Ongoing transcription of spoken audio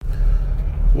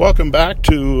Welcome back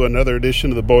to another edition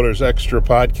of the Boilers Extra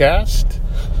podcast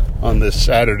on this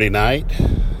Saturday night.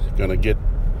 Going to get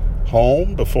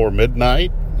home before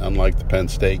midnight, unlike the Penn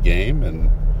State game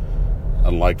and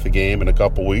unlike the game in a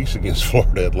couple weeks against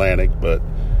Florida Atlantic, but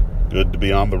good to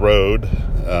be on the road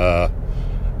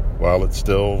while it's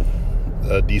still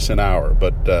a decent hour.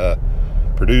 But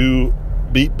Purdue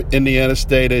beat Indiana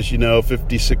State, as you know,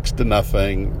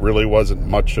 56-0. Really wasn't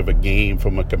much of a game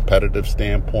from a competitive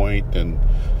standpoint, and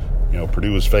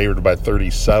Purdue was favored by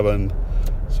 37,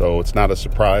 so it's not a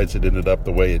surprise it ended up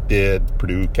the way it did.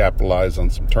 Purdue capitalized on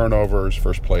some turnovers.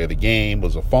 First play of the game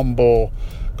was a fumble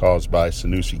caused by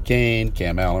Sanusi Kane.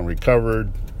 Cam Allen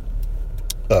recovered.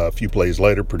 A few plays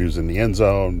later, Purdue's in the end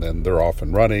zone, and they're off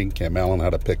and running. Cam Allen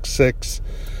had a pick six.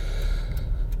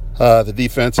 The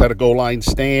defense had a goal line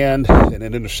stand and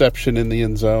an interception in the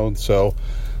end zone. So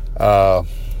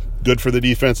good for the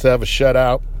defense to have a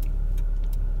shutout.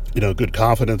 Good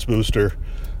confidence booster.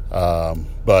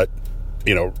 But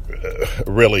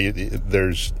really,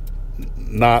 there's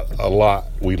not a lot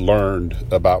we learned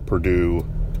about Purdue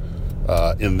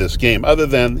in this game, other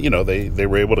than, they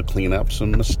were able to clean up some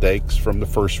mistakes from the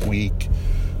first week.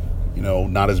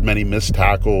 Not as many missed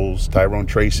tackles. Tyrone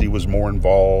Tracy was more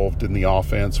involved in the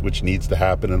offense, which needs to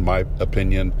happen, in my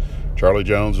opinion. Charlie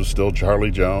Jones was still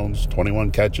Charlie Jones, 21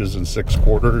 catches in 6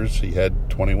 quarters. He had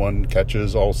 21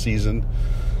 catches all season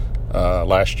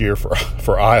last year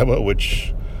for Iowa,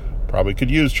 which probably could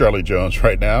use Charlie Jones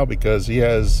right now because he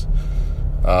has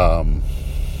 4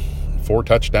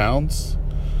 touchdowns,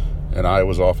 and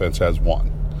Iowa's offense has 1.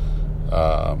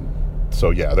 So,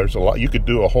 yeah, there's a lot. You could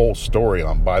do a whole story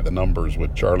on by the numbers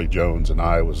with Charlie Jones and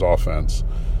Iowa's offense,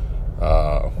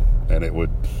 and it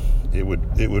would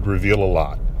reveal a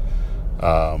lot.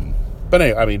 But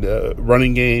anyway,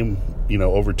 running game,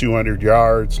 over 200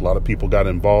 yards. A lot of people got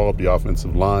involved. The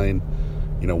offensive line,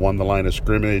 won the line of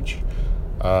scrimmage.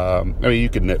 You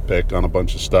could nitpick on a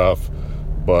bunch of stuff,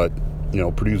 but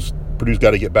Purdue's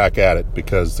got to get back at it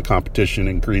because the competition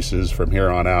increases from here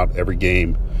on out. Every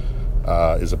game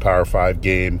is a Power 5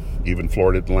 game. Even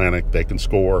Florida Atlantic, they can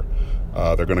score.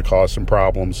 They're going to cause some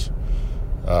problems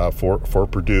for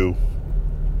Purdue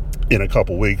in a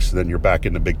couple weeks. Then you're back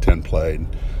in the Big Ten play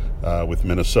with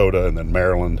Minnesota and then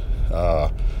Maryland,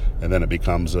 and then it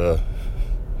becomes every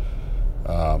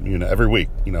week.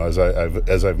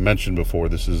 As I've mentioned before,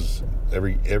 this is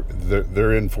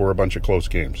they're in for a bunch of close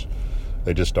games.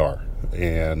 They just are.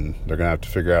 And they're going to have to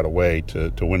figure out a way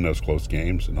to win those close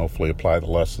games and hopefully apply the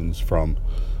lessons from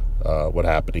what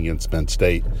happened against Penn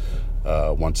State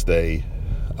once they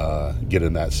get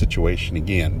in that situation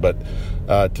again. But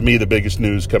to me, the biggest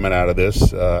news coming out of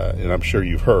this, and I'm sure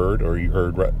you've heard, or you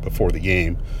heard right before the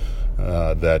game,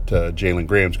 that Jalen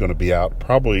Graham's going to be out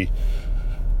probably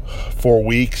 4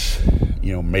 weeks.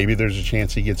 Maybe there's a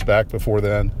chance he gets back before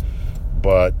then.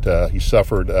 But he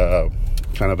suffered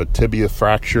kind of a tibia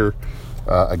fracture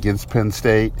against Penn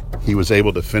State. He was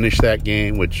able to finish that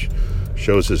game, which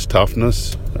shows his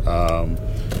toughness.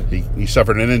 He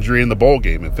suffered an injury in the bowl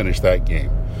game and finished that game.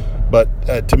 But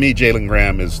to me, Jalen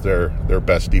Graham is their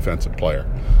best defensive player.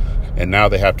 And now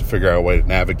they have to figure out a way to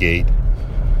navigate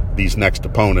these next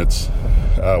opponents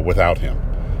without him.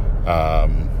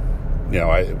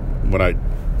 When I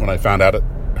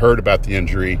heard about the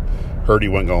injury, heard he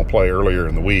wasn't going to play earlier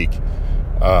in the week.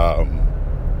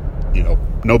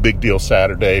 No big deal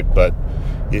Saturday, but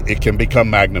it can become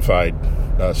magnified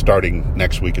starting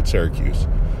next week at Syracuse.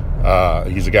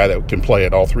 He's a guy that can play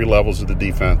at all 3 levels of the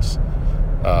defense.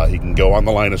 He can go on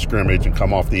the line of scrimmage and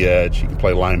come off the edge. He can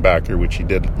play linebacker, which he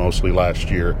did mostly last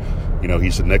year.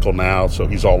 He's a nickel now, so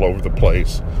he's all over the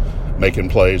place, making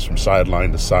plays from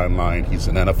sideline to sideline. He's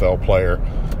an NFL player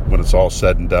when it's all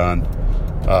said and done.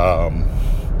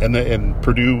 And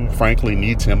Purdue, frankly,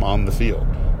 needs him on the field.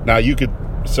 Now, you could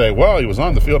say, well, he was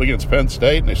on the field against Penn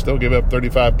State, and they still give up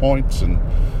 35 points and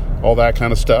all that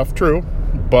kind of stuff. True,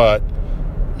 but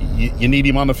you need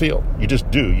him on the field. You just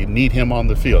do. You need him on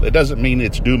the field. It doesn't mean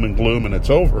it's doom and gloom and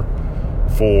it's over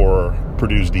for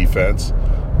Purdue's defense,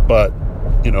 but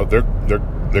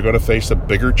they're going to face a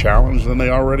bigger challenge than they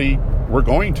already were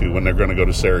going to when they're going to go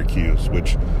to Syracuse,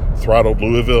 which throttled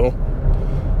Louisville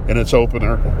in its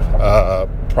opener.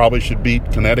 Probably should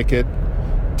beat Connecticut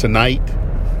tonight.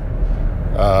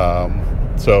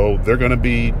 So they're going to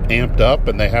be amped up,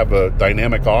 and they have a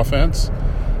dynamic offense.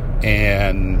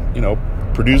 And,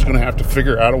 Purdue's going to have to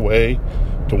figure out a way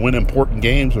to win important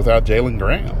games without Jalen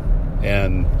Graham.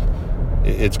 And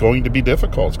it's going to be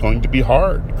difficult. It's going to be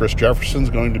hard. Chris Jefferson's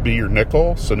going to be your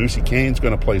nickel. Sanusi Kane's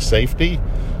going to play safety.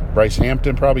 Bryce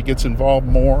Hampton probably gets involved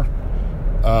more.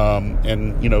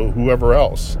 and whoever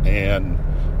else. And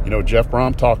Jeff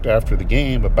Brom talked after the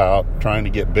game about trying to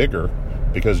get bigger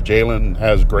because Jalen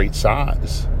has great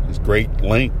size, he's great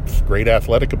length, great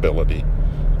athletic ability,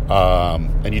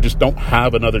 and you just don't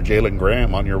have another Jalen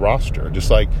Graham on your roster. Just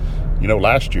like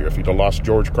last year, if you'd have lost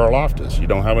George Karlaftis, you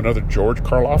don't have another George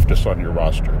Karlaftis on your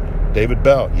roster. David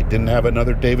Bell, you didn't have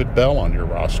another David Bell on your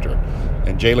roster.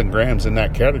 And Jalen Graham's in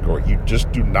that category. You just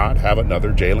do not have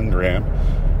another Jalen Graham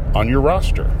on your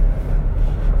roster.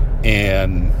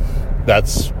 And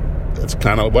that's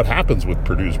kind of what happens with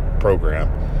Purdue's program.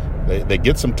 They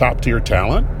get some top-tier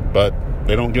talent, but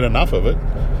they don't get enough of it.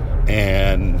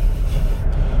 And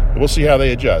we'll see how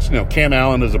they adjust. Cam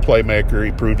Allen is a playmaker.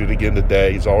 He proved it again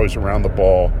today. He's always around the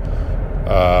ball.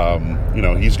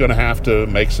 He's going to have to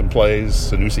make some plays.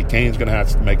 Sanusi Kane's going to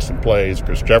have to make some plays.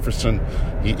 Chris Jefferson,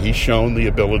 he's shown the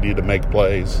ability to make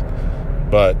plays.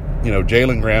 But,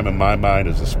 Jalen Graham, in my mind,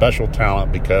 is a special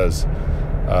talent because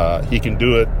he can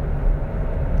do it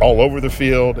all over the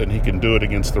field, and he can do it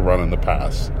against the run and the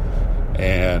pass.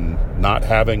 And not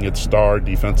having its star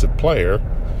defensive player,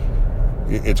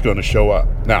 it's going to show up.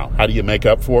 Now, how do you make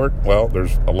up for it? Well,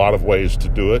 there's a lot of ways to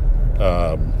do it.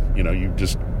 You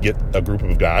just get a group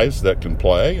of guys that can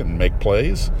play and make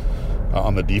plays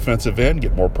on the defensive end,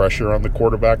 get more pressure on the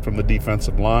quarterback from the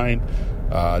defensive line.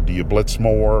 Do you blitz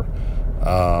more?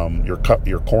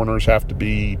 Your corners have to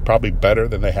be probably better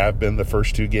than they have been the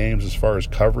first two games as far as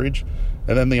coverage.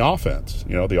 And then the offense.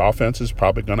 The offense is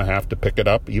probably going to have to pick it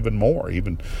up even more.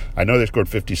 I know they scored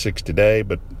 56 today,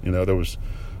 but there was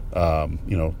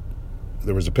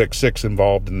there was a pick six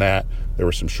involved in that. There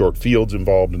were some short fields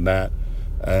involved in that.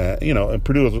 And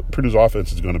Purdue's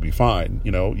offense is going to be fine.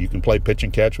 You can play pitch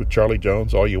and catch with Charlie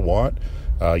Jones all you want.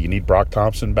 You need Brock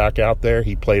Thompson back out there.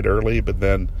 He played early, but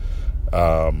then,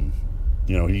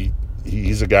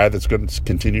 he's a guy that's going to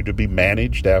continue to be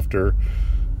managed after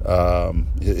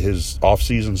his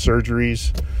off-season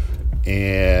surgeries.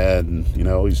 And,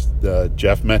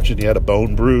 Jeff mentioned he had a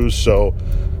bone bruise, so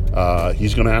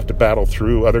he's going to have to battle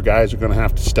through. Other guys are going to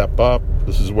have to step up.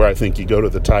 This is where I think you go to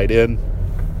the tight end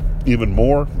even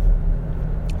more,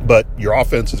 but your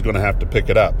offense is going to have to pick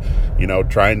it up,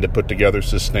 trying to put together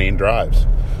sustained drives,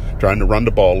 trying to run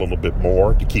the ball a little bit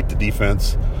more to keep the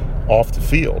defense off the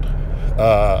field.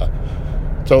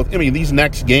 These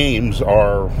next games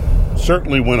are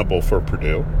certainly winnable for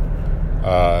Purdue.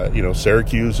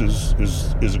 Syracuse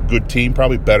is a good team,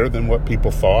 probably better than what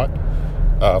people thought.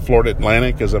 Florida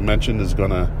Atlantic, as I mentioned,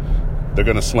 they're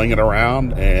going to sling it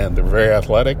around, and they're very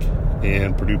athletic.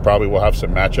 And Purdue probably will have some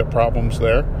matchup problems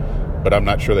there, but I'm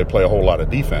not sure they play a whole lot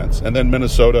of defense. And then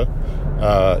Minnesota,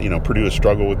 Purdue has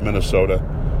struggled with Minnesota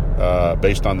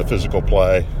based on the physical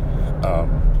play.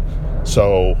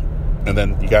 And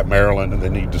then you got Maryland, and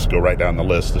then you just go right down the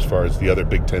list as far as the other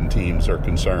Big Ten teams are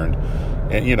concerned.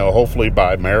 And, hopefully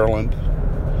by Maryland,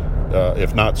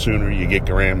 if not sooner, you get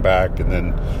Graham back, and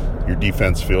then your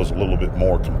defense feels a little bit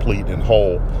more complete and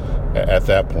whole at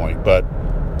that point. But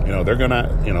they're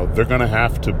gonna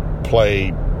have to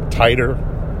play tighter,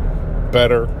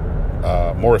 better,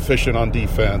 more efficient on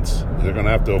defense. They're gonna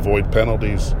have to avoid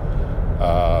penalties.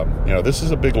 This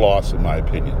is a big loss in my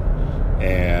opinion,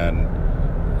 and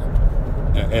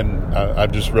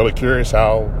I'm just really curious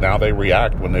how now they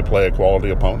react when they play a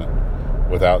quality opponent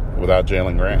without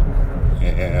Jalen Graham.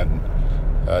 And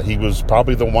he was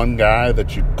probably the one guy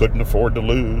that you couldn't afford to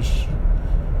lose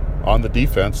on the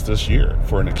defense this year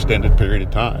for an extended period of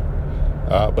time.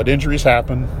 But injuries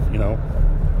happen.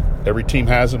 Every team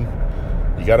has them.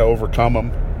 You got to overcome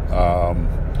them.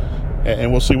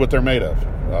 And we'll see what they're made of.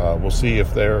 We'll see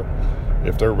if they're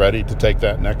ready to take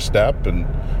that next step and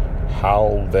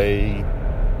how they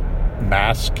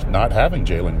mask not having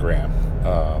Jalen Graham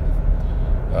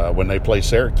when they play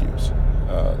Syracuse.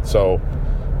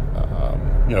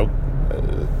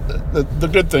 The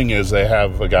good thing is they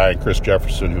have a guy, Chris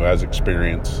Jefferson, who has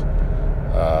experience,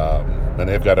 and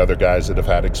they've got other guys that have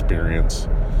had experience.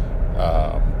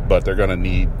 But they're going to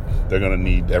need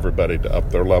everybody to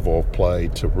up their level of play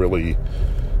to really,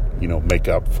 make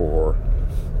up for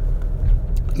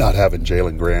not having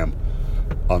Jalen Graham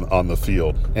on the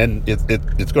field. And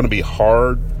it's going to be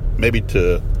hard maybe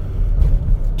to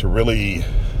really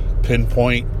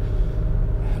pinpoint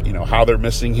how they're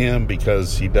missing him,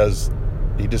 because he's a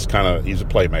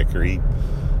playmaker.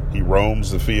 He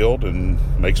roams the field and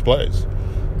makes plays.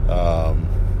 We'll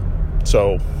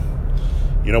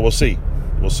see.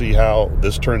 We'll see how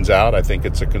this turns out. I think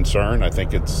it's a concern. I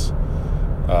think it's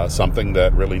something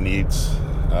that really needs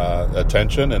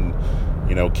attention. And,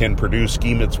 can Purdue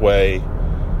scheme its way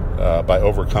by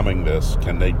overcoming this?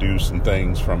 Can they do some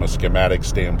things from a schematic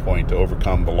standpoint to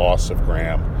overcome the loss of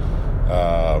Graham?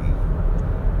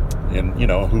 And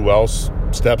who else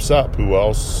steps up? Who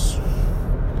else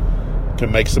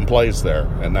can make some plays there?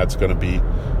 And that's going to be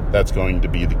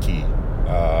the key.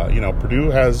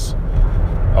 Purdue has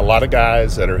a lot of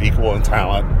guys that are equal in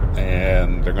talent,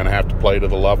 and they're going to have to play to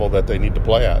the level that they need to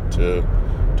play at to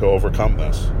overcome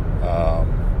this.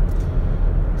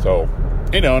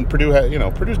 And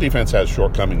Purdue's defense has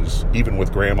shortcomings even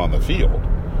with Graham on the field,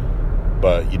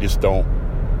 but you just don't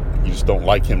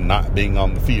like him not being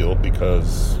on the field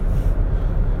because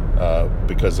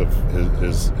of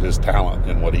his talent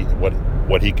and what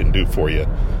he can do for you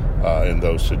in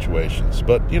those situations.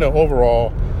 But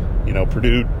overall,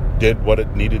 Purdue did what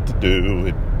it needed to do.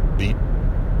 It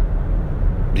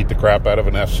beat the crap out of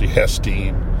an FCS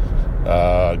team.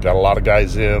 Got a lot of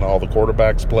guys in. All the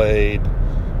quarterbacks played.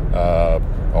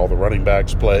 All the running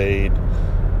backs played.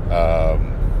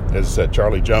 As I said,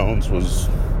 Charlie Jones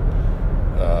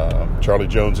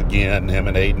again. Him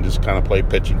and Aiden just kind of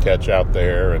played pitch and catch out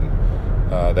there, and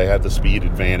they had the speed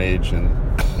advantage, and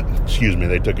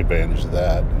they took advantage of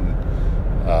that. And,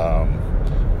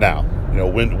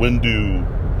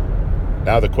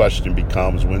 now the question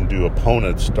becomes, when do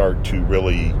opponents start to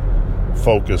really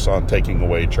focus on taking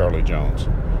away Charlie Jones?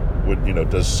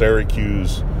 Does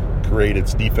Syracuse create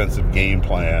its defensive game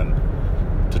plan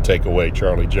to take away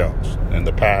Charlie Jones? In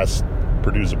the past,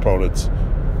 Purdue's opponents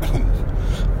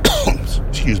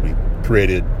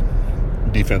created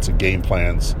defensive game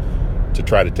plans to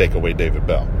try to take away David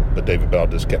Bell, but David Bell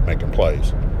just kept making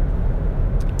plays.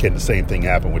 Can the same thing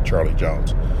happen with Charlie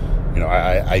Jones?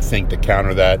 I think to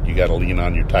counter that, you got to lean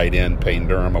on your tight end, Payne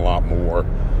Durham, a lot more,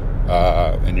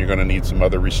 and you're going to need some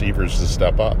other receivers to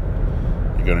step up.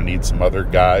 You're going to need some other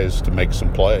guys to make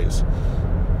some plays.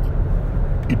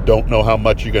 You don't know how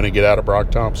much you're going to get out of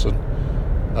Brock Thompson,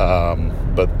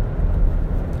 but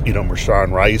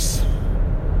Marshawn Rice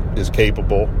is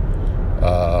capable.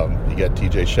 You got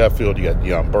TJ Sheffield, you got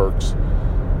Deion Burks,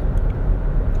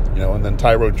 and then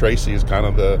Tyrone Tracy is kind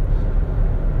of the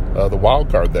wild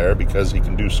card there because he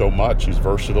can do so much. He's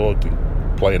versatile. He can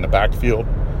play in the backfield.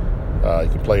 He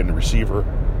can play in the receiver,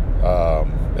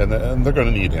 and they're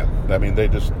going to need him. I mean, they're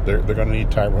going to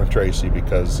need Tyrone Tracy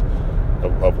because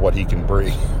of what he can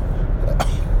bring.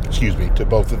 To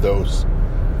both of those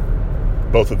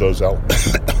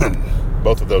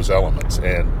elements.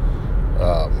 And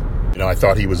I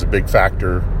thought he was a big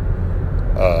factor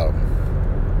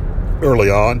early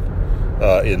on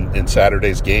in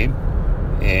Saturday's game,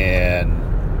 and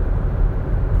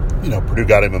Purdue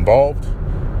got him involved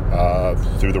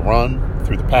through the run,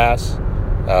 through the pass,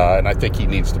 and I think he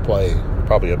needs to play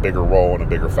probably a bigger role and a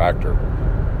bigger factor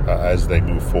as they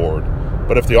move forward.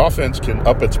 But if the offense can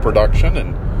up its production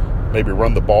and maybe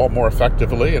run the ball more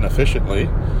effectively and efficiently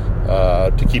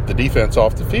to keep the defense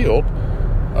off the field,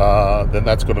 then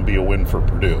that's going to be a win for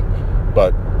Purdue.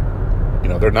 But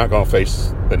they're not going to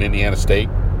face an Indiana State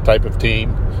type of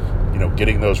team.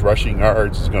 Getting those rushing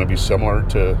yards is going to be similar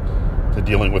to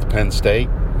dealing with Penn State.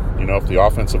 If the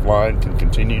offensive line can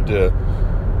continue to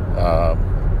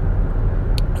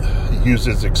use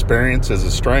its experience as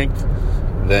a strength,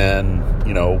 then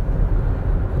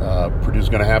Purdue's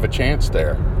going to have a chance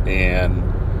there. And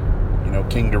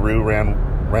King Daru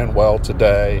ran well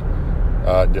today.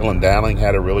 Dylan Downing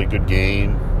had a really good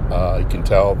game. You can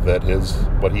tell that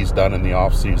what he's done in the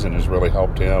offseason has really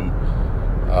helped him.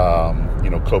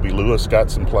 Kobe Lewis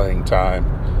got some playing time.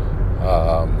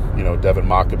 Devin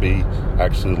Maccabee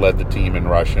actually led the team in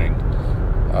rushing.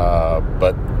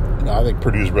 But I think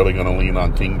Purdue's really going to lean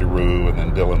on King Daru and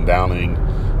then Dylan Downing,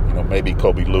 maybe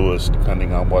Kobe Lewis,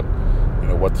 depending on what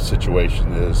the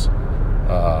situation is.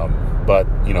 But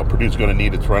Purdue's going to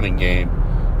need its running game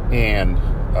and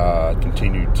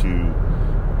continue to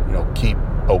keep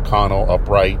O'Connell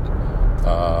upright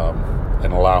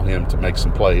and allow him to make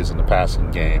some plays in the passing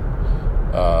game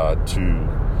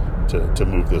to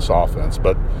move this offense.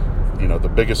 But the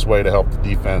biggest way to help the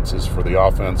defense is for the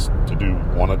offense to do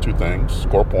one of two things: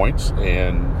 score points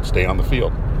and stay on the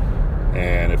field.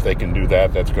 And if they can do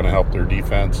that, that's going to help their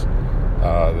defense,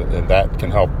 and that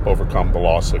can help overcome the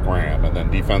loss of Graham. And then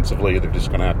defensively, they're just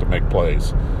going to have to make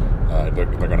plays. They're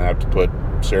going to have to put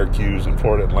Syracuse and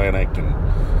Florida Atlantic and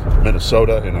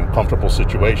Minnesota in uncomfortable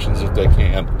situations if they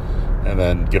can, and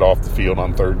then get off the field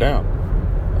on third down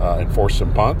and force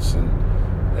some punts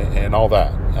and all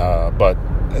that. But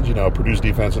as you know, Purdue's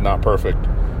defense is not perfect.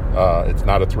 It's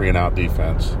not a 3-and-out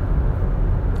defense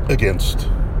against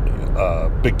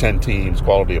Big Ten teams,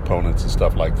 quality opponents, and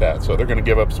stuff like that. So they're going to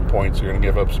give up some points. They're going to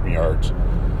give up some yards.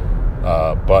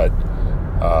 But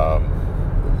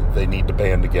they need to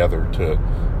band together to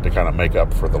kind of make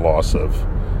up for the loss of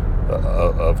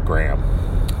Graham.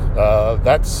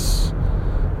 That's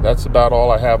about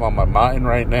all I have on my mind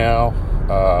right now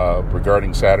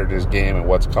regarding Saturday's game and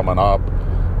what's coming up.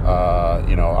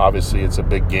 Obviously it's a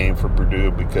big game for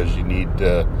Purdue because you need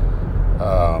to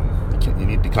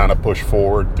kind of push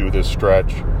forward through this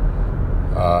stretch,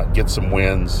 get some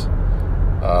wins.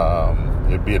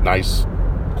 It'd be a nice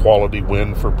quality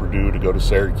win for Purdue to go to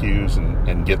Syracuse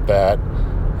and get that,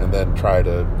 and then try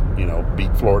to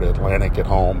beat Florida Atlantic at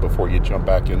home before you jump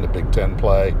back into Big Ten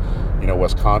play.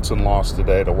 Wisconsin lost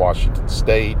today to Washington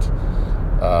State.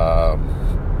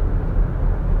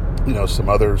 Some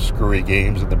other screwy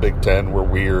games in the Big Ten were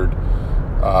weird.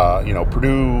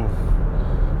 Purdue,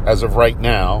 as of right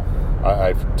now,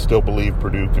 I still believe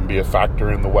Purdue can be a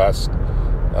factor in the West.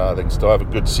 They can still have a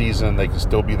good season. They can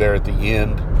still be there at the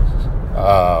end.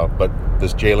 But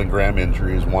this Jalen Graham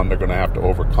injury is one they're going to have to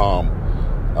overcome.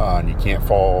 And you can't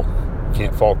fall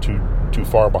too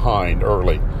far behind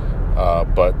early.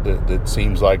 But it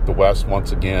seems like the West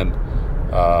once again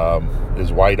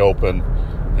is wide open,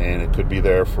 and it could be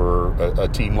there for a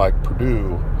team like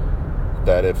Purdue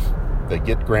that if they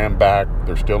get Graham back,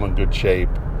 they're still in good shape.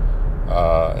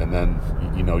 And then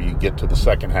you get to the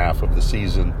second half of the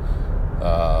season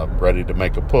ready to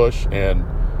make a push. And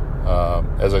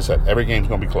as I said, every game's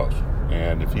going to be close.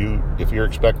 And if you're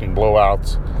expecting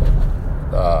blowouts,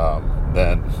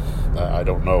 then I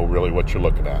don't know really what you're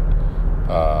looking at,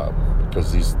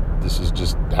 because this is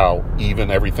just how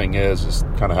even everything is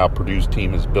kind of how Purdue's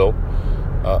team is built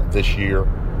this year.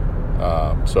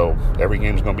 So every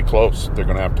game's going to be close. They're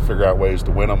going to have to figure out ways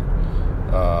to win them,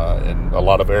 and a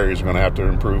lot of areas are going to have to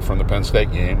improve from the Penn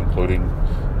State game, including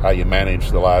how you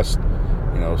manage the last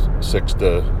 6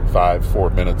 to 4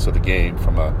 minutes of the game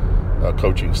from a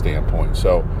coaching standpoint.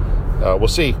 So we'll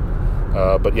see.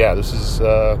 But yeah, this is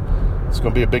it's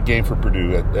going to be a big game for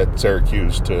Purdue at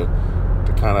Syracuse to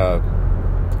kind of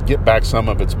get back some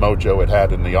of its mojo it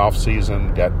had in the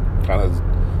offseason. Got kind of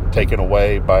taken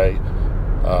away by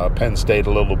Penn State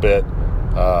a little bit.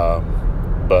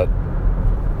 But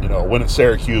a win at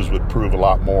Syracuse would prove a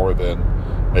lot more than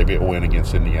maybe a win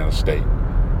against Indiana State.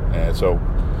 And so,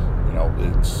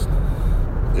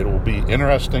 it will be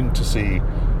interesting to see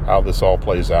how this all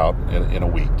plays out in a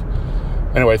week.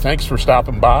 Anyway, thanks for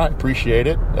stopping by. Appreciate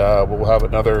it. We'll have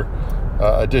another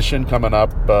edition coming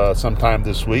up sometime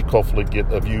this week. Hopefully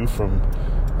get a view from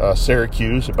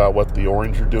Syracuse about what the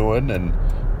Orange are doing and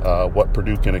what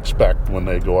Purdue can expect when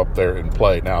they go up there and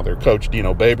play. Now, their coach,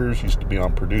 Dino Babers, used to be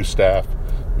on Purdue's staff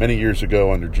many years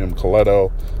ago under Jim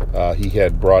Coletto. He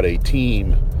had brought a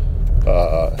team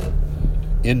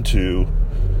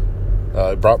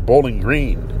brought Bowling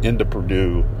Green into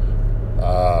Purdue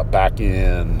back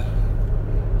in,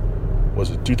 was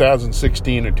it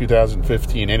 2016 or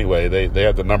 2015? Anyway, they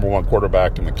had the number one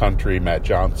quarterback in the country, Matt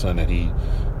Johnson, and he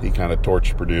kind of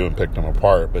torched Purdue and picked them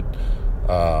apart. But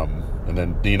and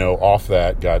then Dino off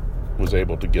that was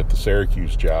able to get the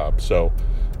Syracuse job. So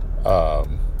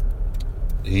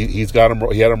he had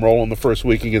him rolling the first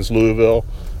week against Louisville.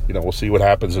 We'll see what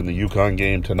happens in the UConn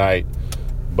game tonight.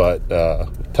 But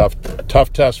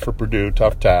tough test for Purdue,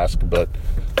 tough task. But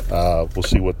we'll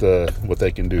see what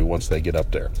they can do once they get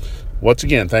up there. Once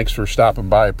again, thanks for stopping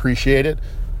by. Appreciate it,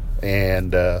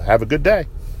 and have a good day.